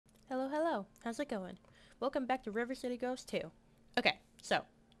How's it going? Welcome back to River City Ghost 2. Okay, so,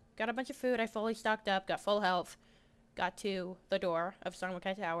 got a bunch of food. I fully stocked up, got full health. Got to the door of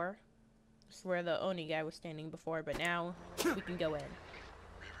Songwakai Tower. This is where the Oni guy was standing before, but now we can go in.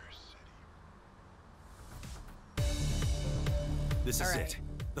 This is it.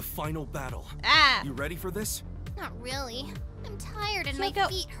 The final battle. Ah! You ready for this? Not really. I'm tired and my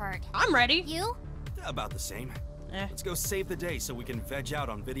feet hurt. I'm ready. You? About the same. Let's go save the day so we can veg out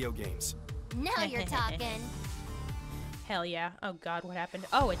on video games. Now you're talking. Hell yeah. Oh god, what happened?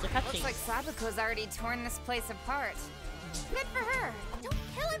 Oh, it's a cutscene. Looks like Sabuko's already torn this place apart. Good for her. Don't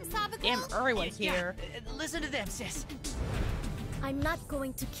kill him, Sabuko. Damn, everyone's here. Listen to them, sis. I'm not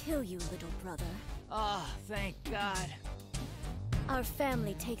going to kill you, little brother. Oh, thank God. Our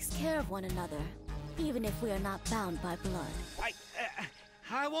family takes care of one another, even if we are not bound by blood.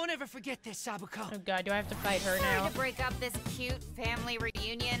 I won't ever forget this, Sabuko. Oh god, do I have to fight her now? Sorry to break up this cute family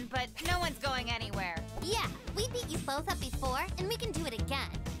reunion, but no one's going anywhere. Yeah, we beat you both up before, and we can do it again.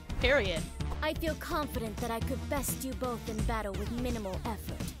 Period. I feel confident that I could best you both in battle with minimal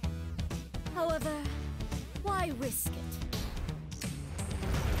effort. However, why risk it?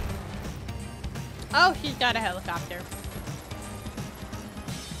 Oh, she's got a helicopter.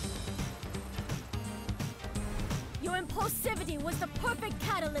 Your impulsivity was the perfect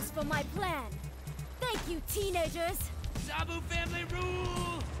catalyst for my plan. Thank you, teenagers. Sabu family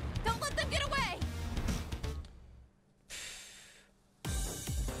rule! Don't let them get away!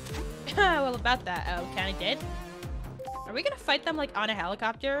 Well, about that, oh, kinda did. Are we gonna fight them, like, on a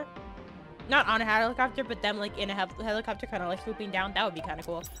helicopter? Not on a helicopter, but them, like, in a helicopter kind of, like, swooping down? That would be kind of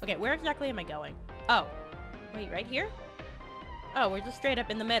cool. Okay, where exactly am I going? Oh. Wait, right here? Oh, we're just straight up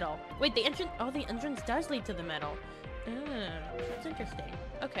in the middle. Wait, the entrance- oh, the entrance does lead to the middle. That's interesting.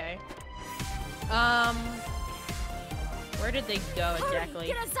 Okay. Where did they go exactly?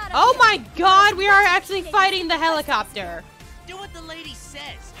 Hurry, get us out of Oh here. my god, we are actually fighting the helicopter! Do what the lady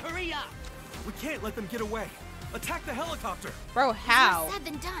says. Hurry up. We can't let them get away. Attack the helicopter. Bro, how? Said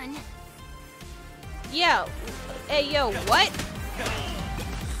than done. Yeah. Hey, yo, what?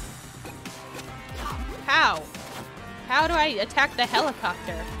 How? How do I attack the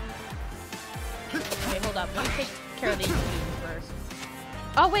helicopter? Okay, hold up. Let me take care of these dudes first.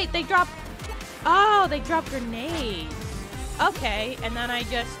 Oh, wait, they drop... Oh, they drop grenades. Okay, and then I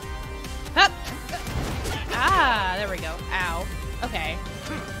just... Hup! Ah, there we go. Ow. Okay.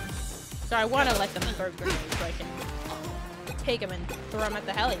 So I want to let them throw grenades so I can take them and throw them at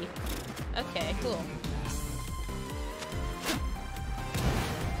the heli. Okay, cool.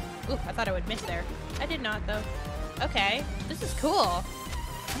 Ooh, I thought I would miss there. I did not, though. Okay, this is cool.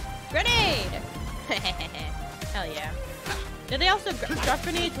 Grenade! Hell yeah. Do they also drop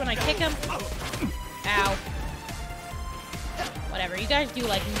grenades when I kick them? Ow. Whatever, you guys do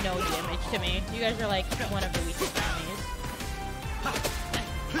like no damage to me. You guys are like one of the weakest enemies.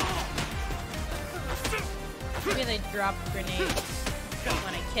 Maybe they drop grenades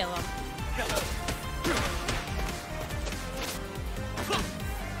when I kill them.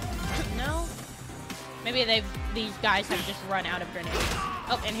 No? Maybe these guys have just run out of grenades.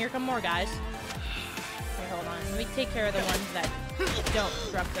 Oh, and here come more guys. Okay, hold on. Let me take care of the ones that don't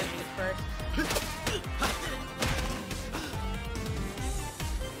drop grenades first.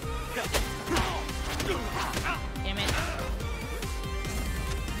 Damn it.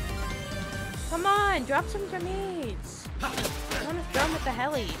 Come on, drop some grenades. I want to throw them with the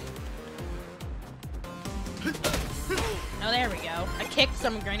heli. Oh, there we go. I kicked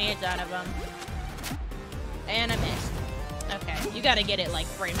some grenades out of them. And I missed. Okay, you gotta get it, like,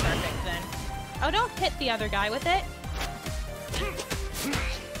 frame perfect then. Oh, don't hit the other guy with it.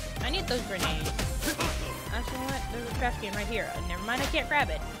 I need those grenades. Actually, you know what? There's a trash can right here. Oh, never mind, I can't grab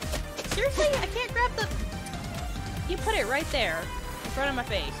it. Seriously? I can't grab the... You put it right there in front of my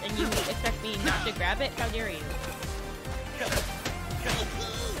face, and you expect me not to grab it? How dare you? Get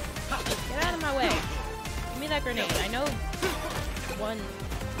out of my way. Give me that grenade. I know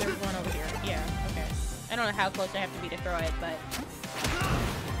there's one over here. Yeah, okay. I don't know how close I have to be to throw it, but...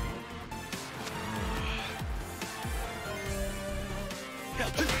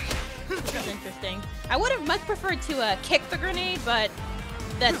 That's interesting. I would have much preferred to kick the grenade, but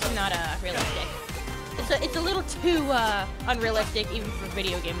that's not realistic. It's a little too unrealistic even for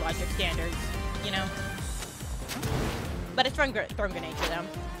video game logic standards, you know? But it's throwing grenades for them.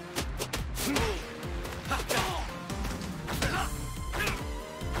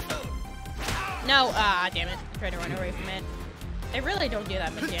 No, damn it. I tried to run away from it. They really don't do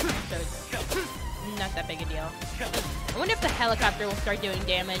that much damage, so it's not that big a deal. I wonder if the helicopter will start doing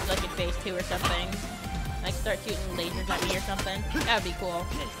damage like in phase 2 or something. Like start shooting lasers at me or something. That would be cool.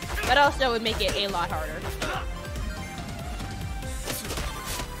 But also it would make it a lot harder.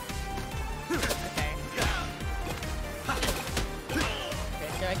 Okay.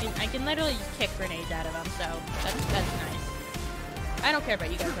 Okay, so I can literally just kick grenades out of them, so that's nice. I don't care about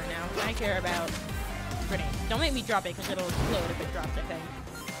you guys right now. I care about grenades. Don't make me drop it because it'll explode if it drops, I think.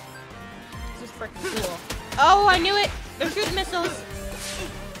 This is freaking cool. Oh, I knew it! They're shooting missiles!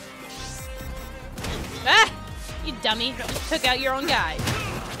 Ah! You dummy. You just took out your own guy.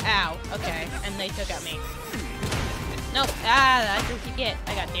 Ow. Okay. And they took out me. Nope. Ah, that's what you get.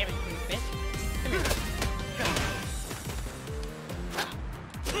 I got damage for you, bitch. Come here.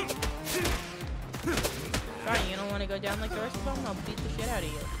 Sorry, you don't want to go down like the rest of them? I'll beat the shit out of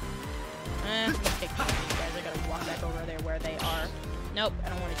you. I'm gonna take care of these guys. I gotta walk back over there where they are. Nope. I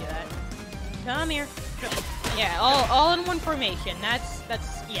don't want to do that. Come here. Yeah, all in one formation. That's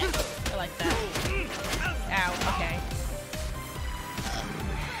yeah. I like that. Ow, okay.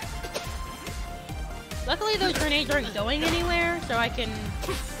 Luckily those grenades aren't going anywhere, so I can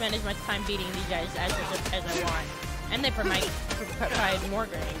spend as much time beating these guys as I want. And they provide more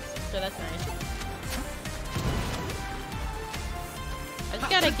grenades, so that's nice. I just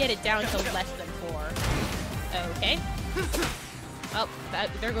gotta get it down to less than 4. Okay. Oh,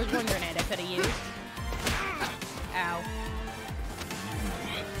 there goes one grenade I could've used. Ow.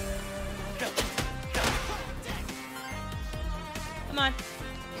 Come on.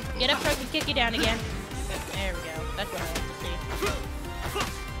 Get up so I can kick you down again. There we go. That's what I like to see.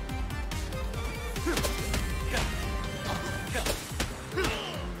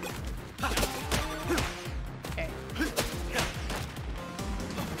 Okay.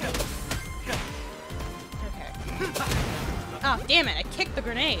 Okay. Oh, damn it. I kicked the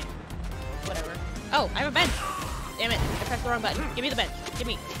grenade. Whatever. Oh, I have a bench. Damn it. I pressed the wrong button. Give me the bench. Give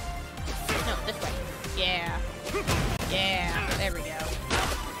me. No, this way. Yeah. Yeah. There we go.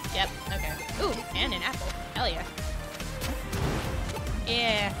 Yep. Okay. Ooh, and an apple. Hell yeah.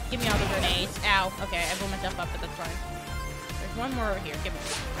 Yeah. Give me all the grenades. Ow. Okay, I blew myself up, but that's fine. There's one more over here. Give me.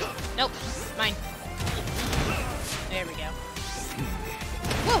 Nope. Mine. There we go.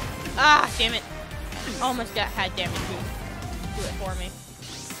 Whoa! Ah, damn it. Almost had damage do it for me.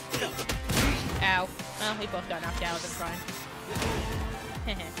 Ow. Well, we both got knocked out. That's fine.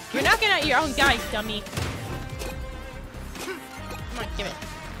 You're knocking out your own guys, dummy. Come on, give it.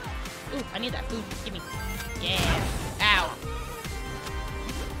 Ooh, I need that food. Give me. Yeah. Ow.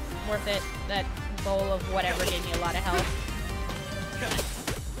 Worth it. That bowl of whatever gave me a lot of health.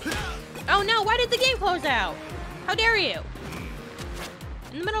 Oh no, why did the game close out? How dare you?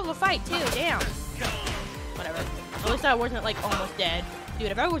 In the middle of a fight, too. Damn. Whatever. At least I wasn't, like, almost dead.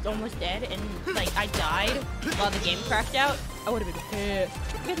 Dude, if I was almost dead and, like, I died while the game crashed out, I would have been pissed.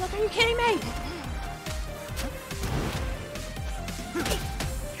 Good luck, are you kidding me?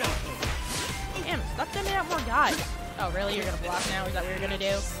 Damn, stop sending out more guys. Oh, really? You're gonna block now? Is that what you're gonna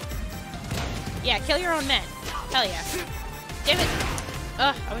do? Yeah, kill your own men. Hell yeah. Damn it.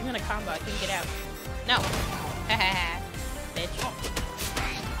 Ugh, I was gonna combo. I couldn't get out. No. Haha. Bitch.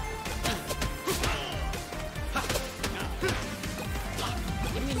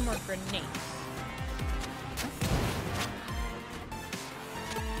 Give me more grenades.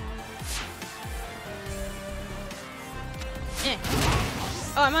 Eh.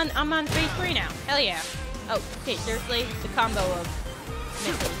 Oh, I'm on phase 3 now. Hell yeah. Oh, okay, seriously? The combo of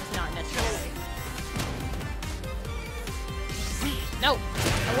missiles is not necessary. No!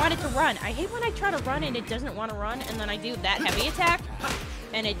 I wanted to run. I hate when I try to run and it doesn't want to run, and then I do that heavy attack,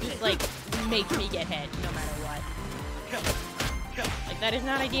 and it just, like, makes me get hit no matter what. Like, that is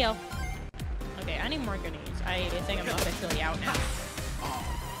not ideal. Okay, I need more grenades. I think I'm officially out now.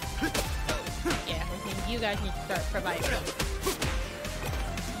 Yeah, which means you guys need to start providing.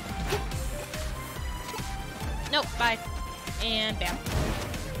 Nope, bye. And bam.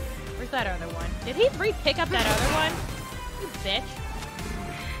 Where's that other one? Did he re-pick up that other one? You bitch.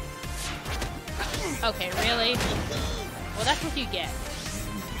 Okay, really? Well, that's what you get.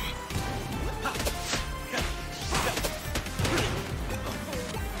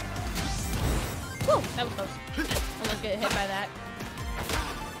 Whew, that was close. Almost get hit by that.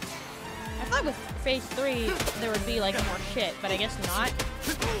 I thought with phase 3 there would be like more shit, but I guess not.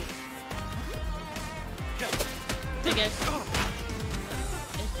 I guess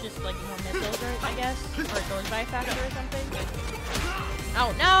it's just like more missiles, I guess, or it goes by faster or something.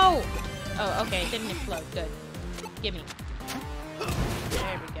 Oh no! Oh, okay, it didn't explode. Good. Gimme.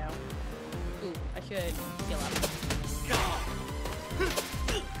 There we go. Ooh, I should heal up.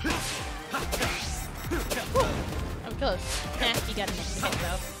 Whew, I'm close. Nah, you got an extra hit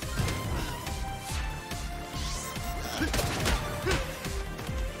though.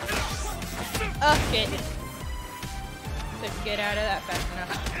 Oh, shit. Couldn't get out of that fast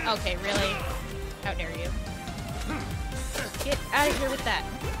enough. Okay, really? How dare you? Get out of here with that.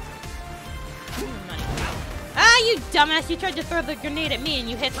 Money. Ah, you dumbass! You tried to throw the grenade at me and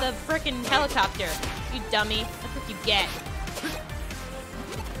you hit the frickin' helicopter. You dummy. That's what you get.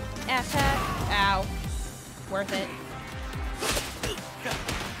 Asshat. Ow. Worth it.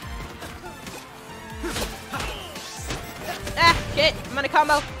 Ah, shit. I'm on a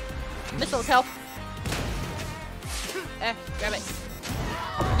combo. Missiles help. Grab it.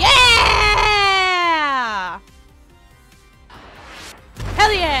 Yeah!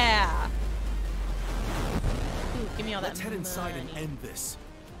 Hell yeah! Ooh, give me all that Let's head inside and end this.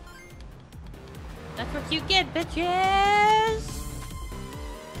 That's what you get, bitches!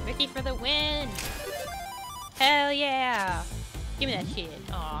 Ricky for the win! Hell yeah! Give me that shit.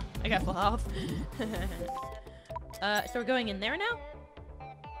 Aw, I got full health. So we're going in there now?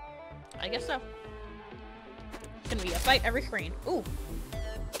 I guess so. It's gonna be a fight every screen. Ooh.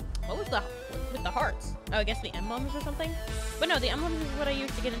 What was with the hearts? Oh, I guess the emblems or something? But no, the emblems is what I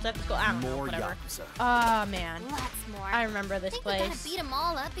used to get inside the school. I don't know, whatever. Oh, man. Lots more. I remember this Think place. we gotta beat them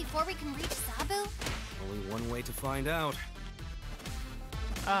all up before we can reach Sabu? Only one way to find out.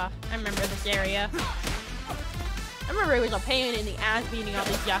 I remember this area. I remember it was a pain in the ass beating all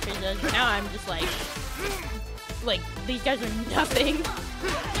these Yakuzas, but now I'm just like, these guys are nothing.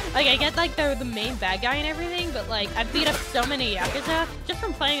 Like, I get, like, they're the main bad guy and everything, but, like, I beat up so many Yakuza just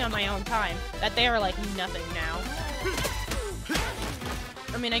from playing on my own time that they are, like, nothing now.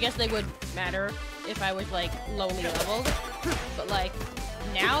 I mean, I guess they would matter if I was, like, lowly leveled, but, like,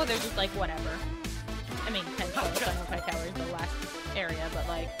 now they're just, like, whatever. I mean, Tenso Sunrise Tower is the last area, but,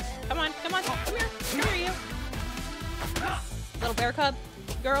 like, come on, come here, you. Little bear cub,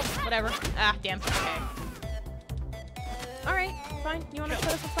 girl, whatever. Ah, damn, okay. Alright, fine. You wanna put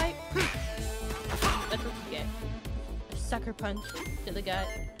up a fight? That's what you get. A sucker punch to the gut.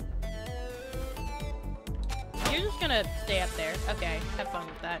 You're just gonna stay up there. Okay, have fun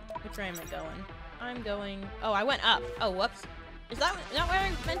with that. Which way am I going? I'm going... Oh, I went up. Oh, whoops. Is that not where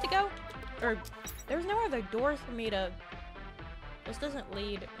I'm meant to go? Or... There's no other doors for me to... This doesn't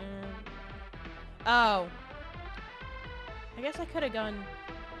lead... Oh. I guess I could have gone...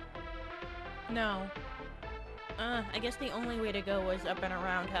 No. I guess the only way to go was up and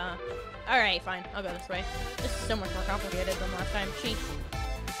around, huh? Alright, fine. I'll go this way. This is so much more complicated than last time. Cheat.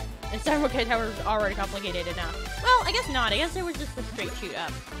 And Sunrise Tower is already complicated enough. Well, I guess not. I guess it was just a straight shoot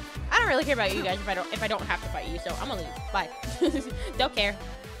up. I don't really care about you guys if I don't have to fight you, so I'm gonna leave. Bye. Don't care.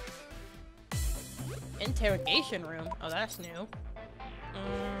 Interrogation room. Oh, that's new.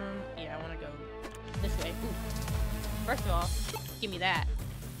 Yeah, I wanna go this way. Ooh. First of all, give me that.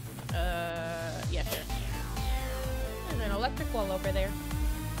 Yeah, sure. There's an electric wall over there.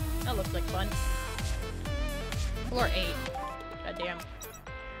 That looks like fun. Floor 8. Goddamn.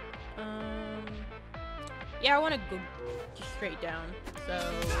 Yeah, I want to go just straight down. So,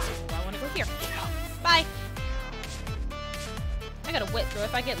 I want to go here. Bye! I got a whip, so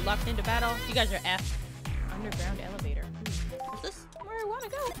if I get locked into battle, you guys are F. Underground elevator. Is this where I want to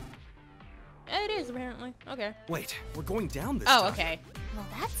go? It is, apparently. Okay. Wait, we're going down this Oh, time. okay. Well,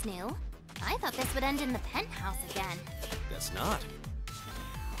 that's new. I thought this would end in the penthouse again. Guess not.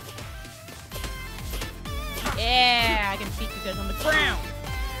 Yeah, I can beat you guys on the ground.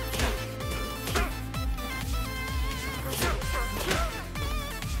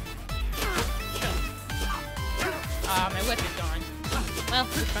 Ah, my whip is gone. Well,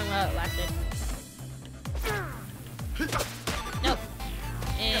 it's fun while it lasted. Nope.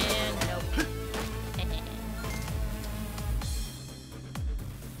 And nope.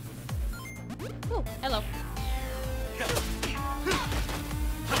 Ooh, hello.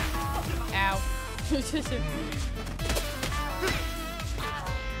 Ow.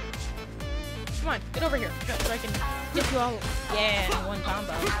 Come on, get over here so I can get you all. Yeah, in one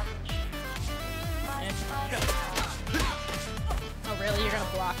combo. Oh, really? You're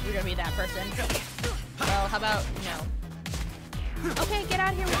gonna block? You're gonna be that person? Well, how about no? Okay, get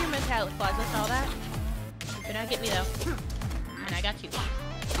out of here with your mentality clause. I saw that. You could not get me though, and I got you.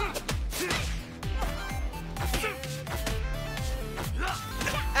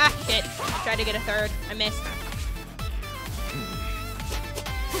 Ah, shit. Tried to get a third. I missed.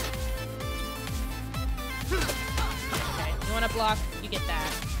 Okay, you want to block? You get that.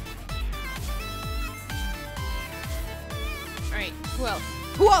 Alright, who else?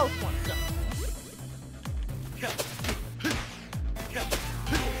 Who else wants some?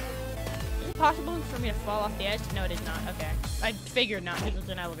 Is it possible for me to fall off the edge? No, it is not. Okay. I figured not because it's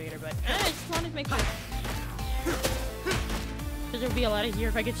an elevator, but I just wanted to make sure. Because it would be a lot easier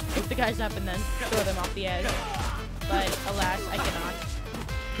if I could just pick the guys up and then throw them off the edge. But alas, I cannot.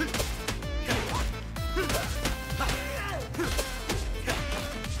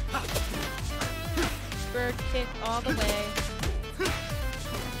 Bird kick all the way.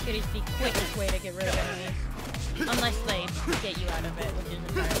 It is the quickest way to get rid of enemies. Unless they get you out of it, which is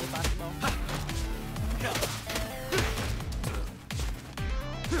entirely possible.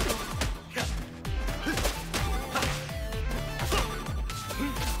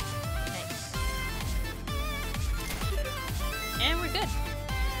 Nice. And we're good.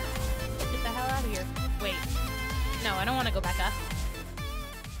 Get the hell out of here. Wait. No, I don't want to go back up.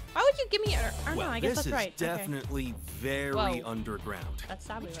 Why would you give me a... Or no, I guess that's right. This is definitely very underground. That's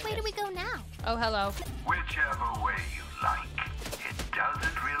Sabu, Which way do we go now? Oh, hello. Whichever way you like. It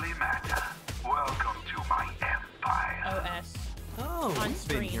doesn't really matter. Welcome to my empire. OS. Oh, On we've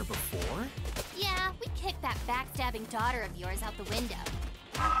screen. been here before. Yeah, we kicked that backstabbing daughter of yours out the window.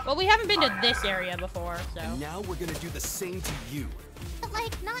 Well, we haven't been to this area before, so... And now we're gonna do the same to you. But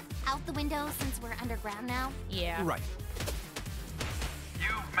like, not out the window since we're underground now. Yeah. Right.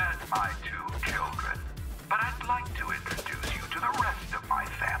 You've met my two children, but I'd like to introduce you to the rest of my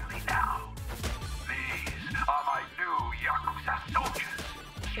family now. These are my new Yakuza soldiers.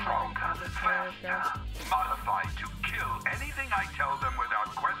 Stronger, faster, modified to kill anything I tell them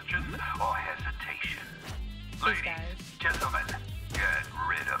without question or hesitation. Ladies, gentlemen, get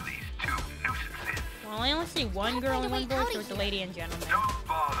rid of these two nuisances. Well, I only see one girl and one boy, so it's a lady and gentleman. Don't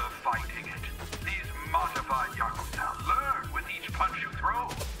bother fighting it. These modified Yakuza learn with each punch you throw.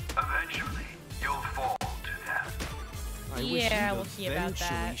 Eventually, you'll fall to them. I wish Yeah, you'd we'll see about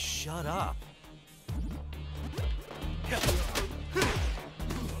that. eventually shut up.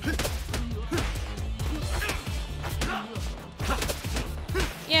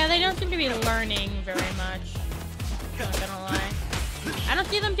 Yeah, they don't seem to be learning very much. Not gonna lie. I don't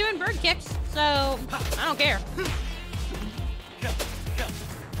see them doing bird kicks, so I don't care.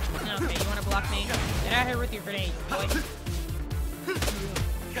 Okay, you wanna block me? Get out of here with your grenades, boy.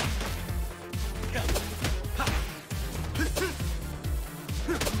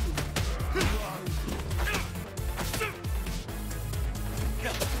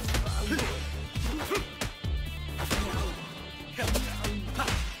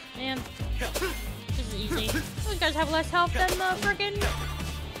 Man, this is easy. Those guys have less health than the frickin'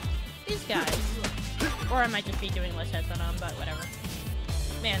 these guys. Or I might just be doing less hits on them, but whatever.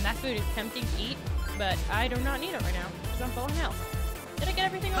 Man, that food is tempting to eat, but I do not need it right now, because I'm full of health. Did I get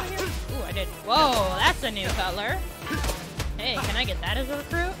everything over here? Ooh, I did. Whoa, that's a new color. Hey, can I get that as a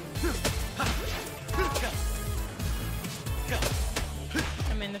recruit?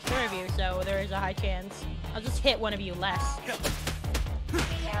 I mean, there's 4 of you, so there is a high chance. I'll just hit one of you less.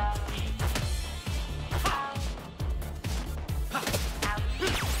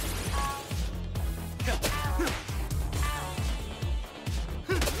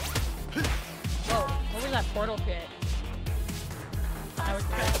 Whoa, what was that portal pit? That was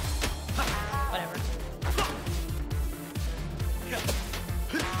weird. Whatever.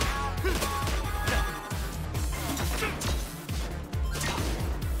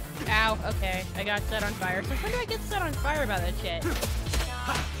 Ow, okay. I got set on fire. Since when do I get set on fire by that shit?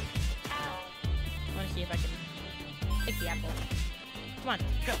 I wanna see if I can take the apple. Come on.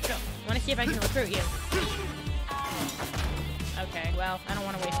 I wanna see if I can recruit you. Okay, well, I don't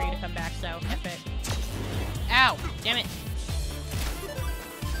want to wait for you to come back, so F it. Ow! Damn it!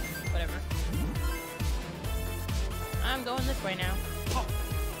 Whatever. I'm going this way now.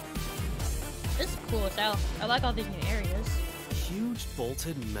 This is cool as hell. I like all these new areas. Huge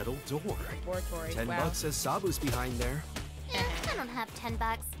bolted metal door. Laboratory. $10 wow. says Sabu's behind there. Yeah, I don't have $10.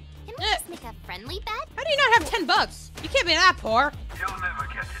 Can we just make a friendly bet? How do you not have $10? You can't be that poor. You'll never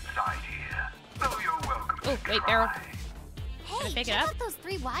get inside here, though you're welcome Oh, to wait, try. Daryl. Hey, pick it check up? out those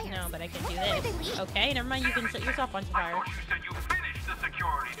 3 wires. No, but I can do Wonder where they this. lead. Okay, never mind. You can set yourself on I fire. thought you said you finished the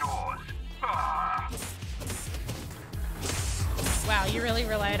security doors. Ah. Wow, you really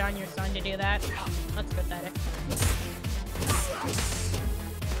relied on your son to do that? That's pathetic.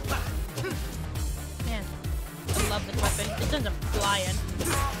 Man, I love this weapon. It sends him flying.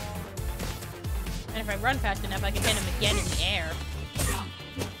 And if I run fast enough, I can hit him again in the air.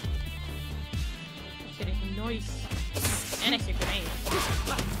 This shit is nice. And I see grenades.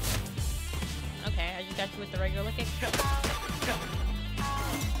 Okay, I just got you with the regular kick.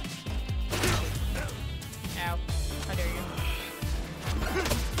 Ow. How dare you.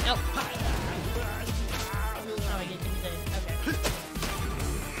 Nope. Oh, I get to use it. Okay.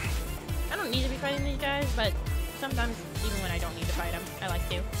 I don't need to be fighting these guys, but sometimes, even when I don't need to fight them, I like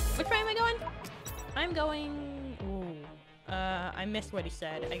to. Which way am I going? I'm going... Ooh. I missed what he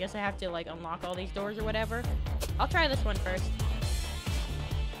said. I guess I have to, like, unlock all these doors or whatever. I'll try this one first.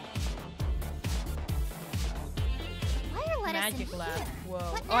 Why let us in Magic lab. here? Whoa.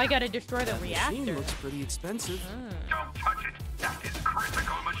 What Oh, I now? gotta destroy the That reactor. machine looks pretty expensive. Don't touch it. That is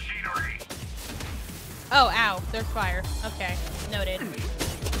critical machinery. Oh, ow. There's fire. Okay. Noted.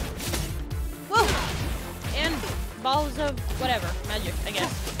 Whoa! And balls of whatever. Magic, I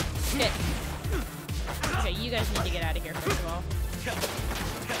guess. Shit. Okay, you guys need to get out of here, first of all.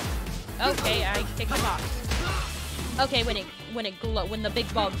 Okay, I kicked the box. Okay, when the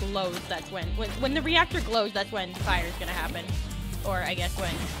big ball glows, that's when the reactor glows, that's when fire's gonna happen. Or I guess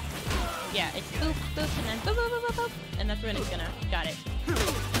when, yeah, it's boop, boop, and then boop, boop, boop, boop, boop, and that's when it's gonna, got it.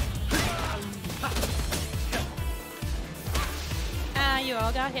 Ah, you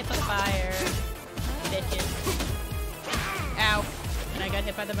all got hit by the fire. Bitches. Ow. And I got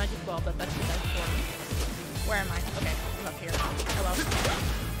hit by the magic ball, but that's besides the point. Where am I? Okay, I'm up here. Hello.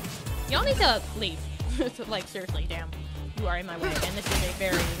 Y'all need to leave. Like, seriously, damn. You are in my way, and this is a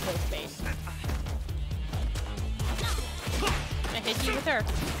very low space. I hit you with her.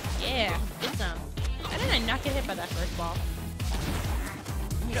 Yeah, did some. How did I not get hit by that first ball?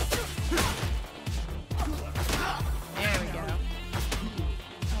 There we go.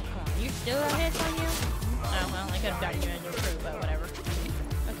 Oh, come on. You still got hits on you? Oh, well, I could have gotten you in your crew, but whatever.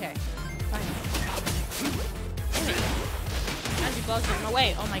 Okay. Fine. Damn it. Magic balls are in my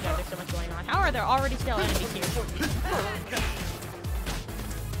way. Oh my god, there's so much going on. How are there already still enemies here?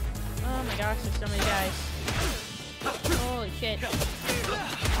 Oh my gosh, there's so many guys. Holy shit.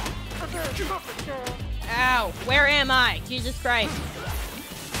 Ow! Where am I? Jesus Christ.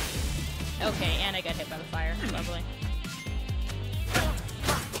 Okay, and I got hit by the fire. Lovely.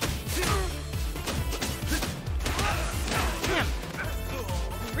 Damn.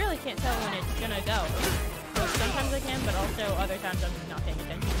 I really can't tell when it's gonna go. So sometimes I can, but also other times I'm just not paying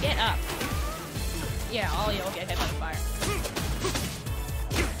attention. Get up! Yeah, all y'all get hit by the fire.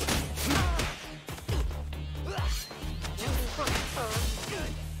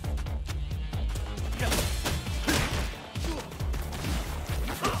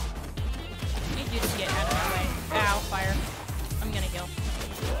 Need you to get out of my way. Ow, fire. I'm gonna kill.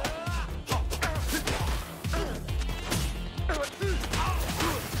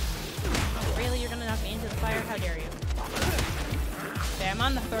 Really? You're gonna knock me into the fire? How dare you? Okay, I'm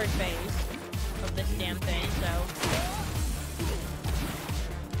on the third phase of this damn thing, so...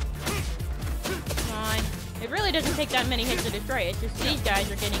 Come on. It really doesn't take that many hits to destroy it. It's just these guys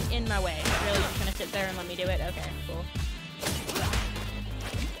are getting in my way. Really, you're just gonna sit there and let me do it? Okay, cool.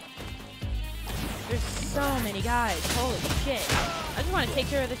 There's so many guys. Holy shit. I just want to take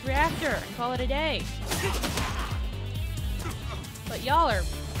care of this reactor and call it a day. But y'all are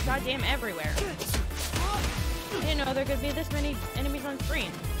goddamn everywhere. I didn't know there could be this many enemies on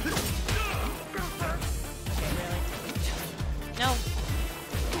screen. Okay, really? No.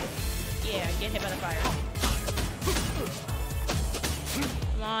 Yeah, get hit by the fire.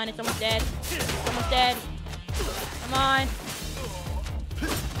 Come on, it's almost dead. It's almost dead. Come on.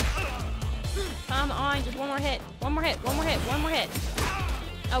 Come on, just one more hit. One more hit, one more hit, one more hit.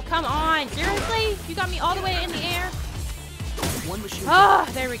 Oh, come on. Seriously? You got me all the way in the air? One machine. Ah,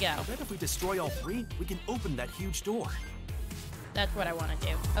 there we go. I bet if we destroy all three, we can open that huge door. That's what I want to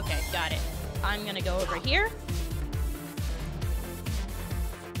do. Okay, got it. I'm gonna go over here.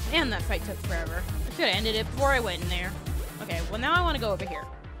 Man, that fight took forever. I should have ended it before I went in there. Okay, well now I want to go over here.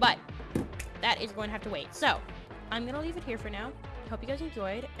 But that is going to have to wait. So, I'm gonna leave it here for now. Hope you guys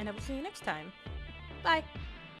enjoyed, and I will see you next time. Bye.